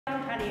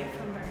here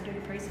from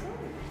Baranduda preschool.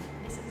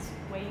 This is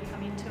where you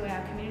come into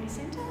our community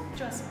centre.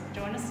 Just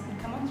join us and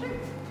come on through.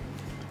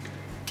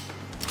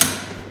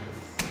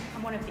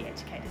 I'm one of the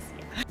educators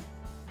here.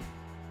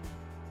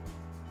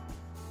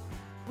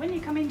 When you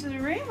come into the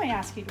room, we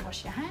ask you to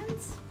wash your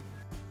hands.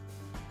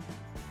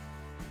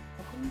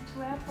 Welcome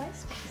to our play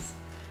space.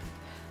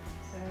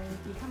 So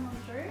you come on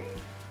through.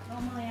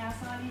 Normally our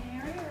sign-in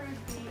area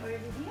would be over here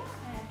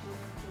and to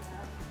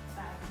our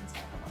bags and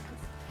stuff like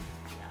this.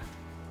 Yeah,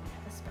 we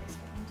have a space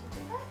for them to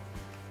do that.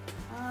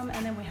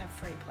 And then we have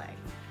free play.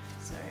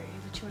 So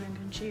the children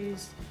can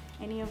choose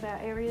any of our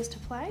areas to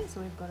play.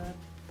 So we've got a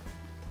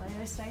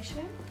Play-Doh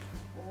station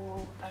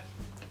or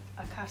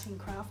a cutting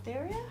craft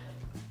area.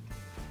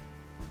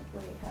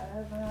 We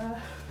have a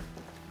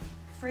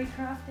free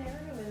craft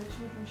area where the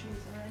children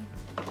choose their own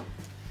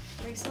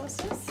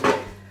resources.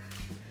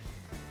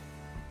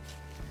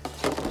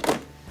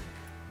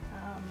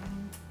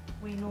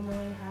 We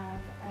normally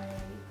have a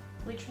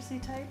literacy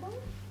table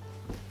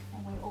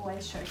and we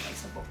always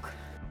showcase a book.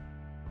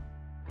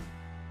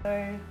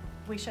 So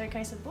we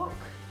showcase a book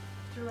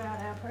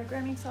throughout our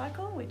programming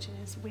cycle, which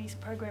is we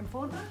program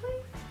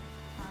fortnightly.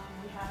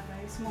 We have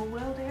a small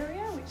world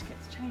area which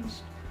gets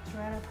changed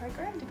throughout our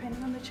program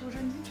depending on the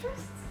children's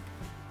interests.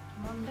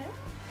 Come on down.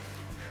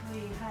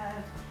 We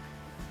have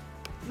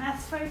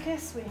maths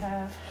focus, we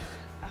have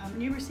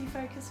numeracy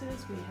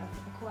focuses, we have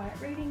a quiet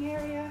reading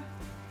area.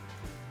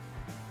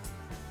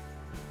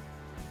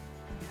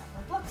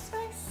 Block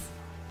space,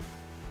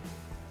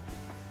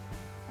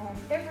 and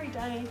every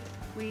day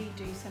we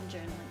do some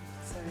journaling.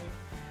 So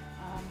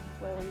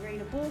where we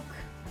read a book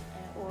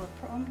or a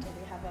prompt, or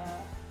we have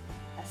a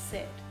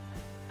set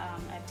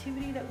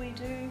activity that we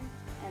do,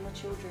 and the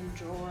children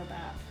draw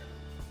about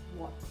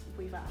what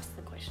we've asked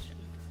the question.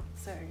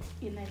 So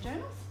in their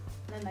journals,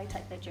 then they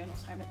take their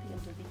journals home at the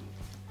end of the year.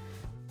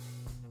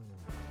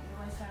 We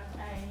always have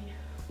a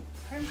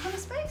home kind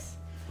of space.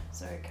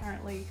 So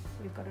currently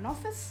we've got an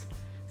office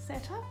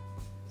set up.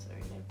 So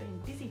they've been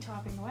busy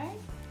typing away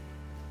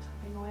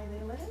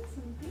their letters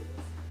and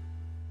things.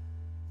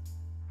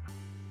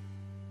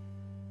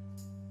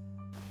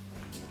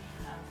 We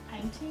have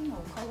painting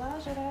or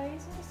collage at our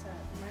easel. So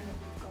at the moment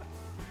we've got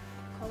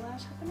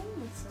collage happening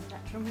with some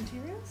natural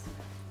materials.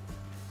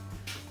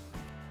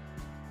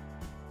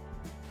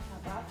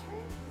 Our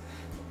bathroom,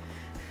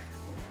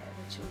 where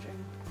the children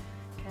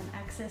can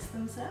access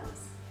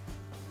themselves.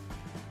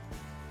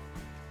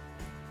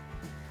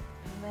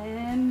 And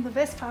then the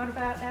best part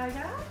about our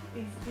yard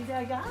is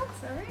our yard,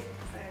 sorry.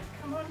 So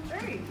come on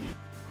through. We've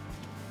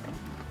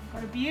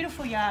got a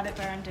beautiful yard at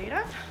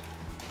Baranduda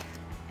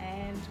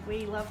and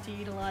we love to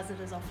utilise it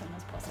as often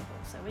as possible.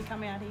 So we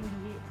come out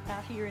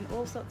here in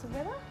all sorts of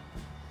weather.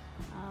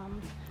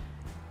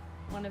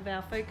 One of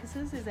our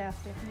focuses is our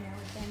Stephanie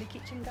Alexander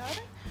kitchen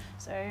garden.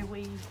 So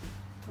we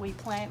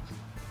plant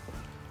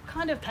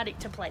kind of paddock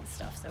to plate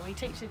stuff. So we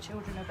teach the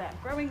children about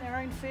growing their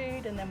own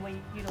food and then we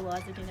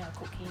utilise it in our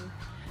cooking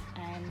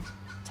and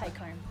take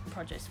home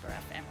produce for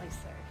our families.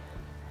 So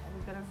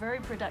we've got a very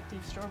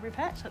productive strawberry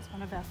patch. That's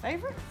one of our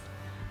favourites,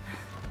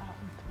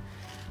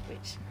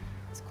 which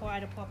is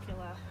quite a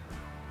popular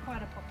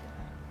part of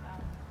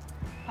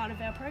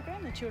our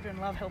program. The children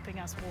love helping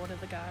us water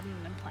the garden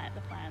and plant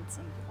the plants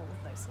and all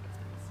of those sort of things.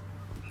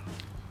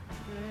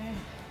 We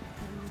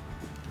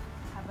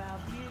have our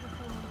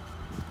beautiful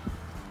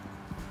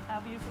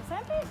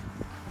sandpit.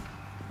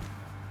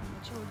 And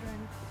the children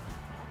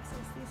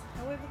access this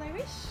however they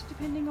wish,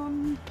 depending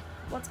on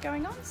what's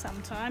going on.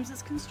 Sometimes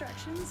it's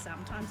construction,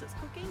 sometimes it's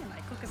cooking, and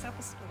they cook us up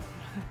a storm.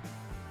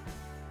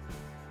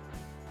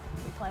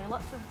 We play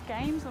lots of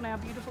games on our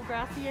beautiful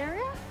grassy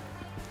area.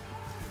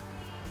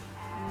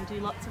 And we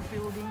do lots of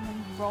building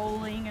and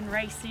rolling and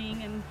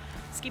racing and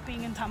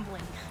skipping and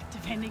tumbling,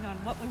 depending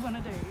on what we want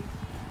to do.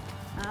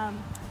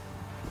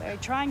 We're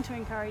trying to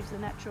encourage the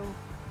natural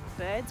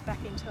birds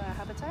back into our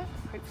habitat.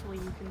 Hopefully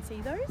you can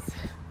see those.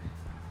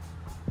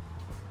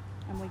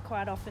 And we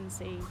quite often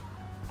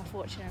are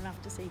fortunate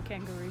enough to see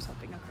kangaroos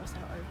hopping across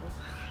our oval.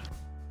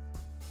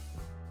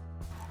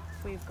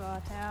 We've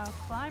got our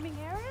climbing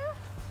area,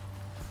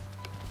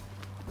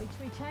 which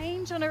we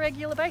change on a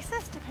regular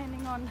basis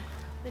depending on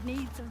the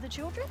needs of the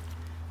children.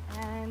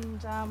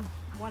 And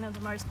one of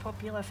the most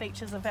popular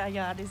features of our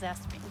yard is our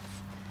swings,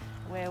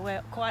 where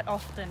we're quite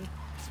often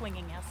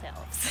swinging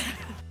ourselves.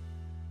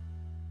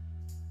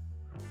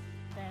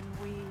 Then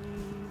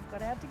we've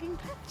got our digging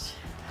patch,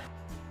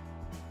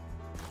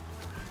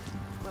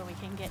 where we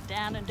can get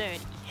down and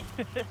dirty.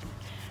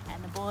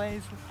 And the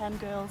boys and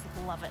girls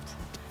love it.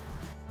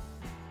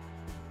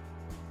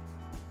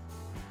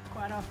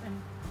 Quite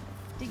often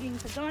digging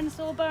for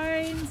dinosaur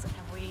bones,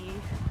 and we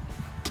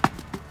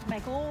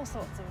make all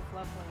sorts of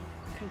lovely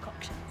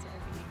concoctions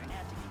over here in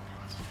our digging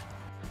patch.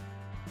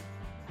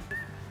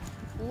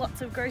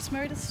 Lots of gross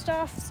motor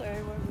stuff, so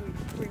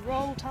we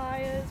roll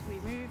tyres, we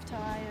move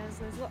tyres,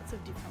 there's lots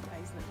of different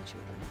ways that the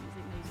children are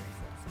using these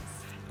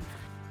resources.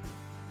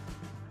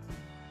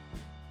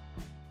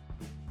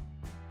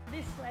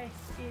 this place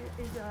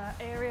is an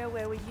area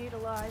where we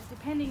utilise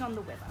depending on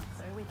the weather.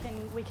 So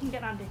we can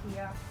get under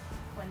here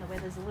when the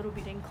weather's a little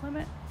bit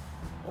inclement,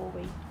 or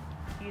we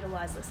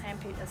utilise the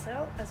sandpit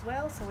as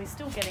well. So we're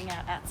still getting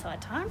our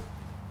outside time,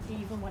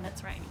 even when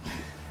it's raining.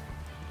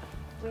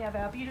 We have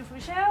our beautiful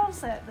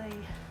shelves that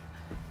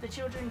the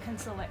children can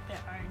select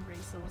their own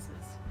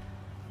resources,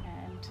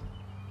 and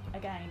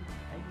again,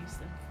 they use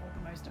them for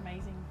the most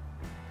amazing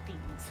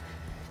things.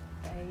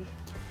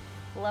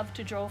 They love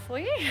to draw for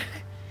you,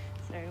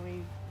 so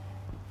we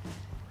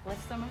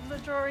left some of the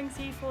drawings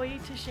here for you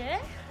to share,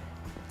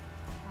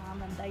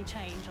 and they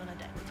change on a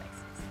daily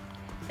basis.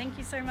 Thank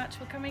you so much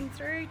for coming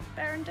through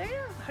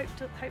Baranduda.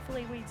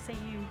 Hopefully we see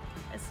you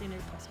as soon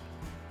as possible.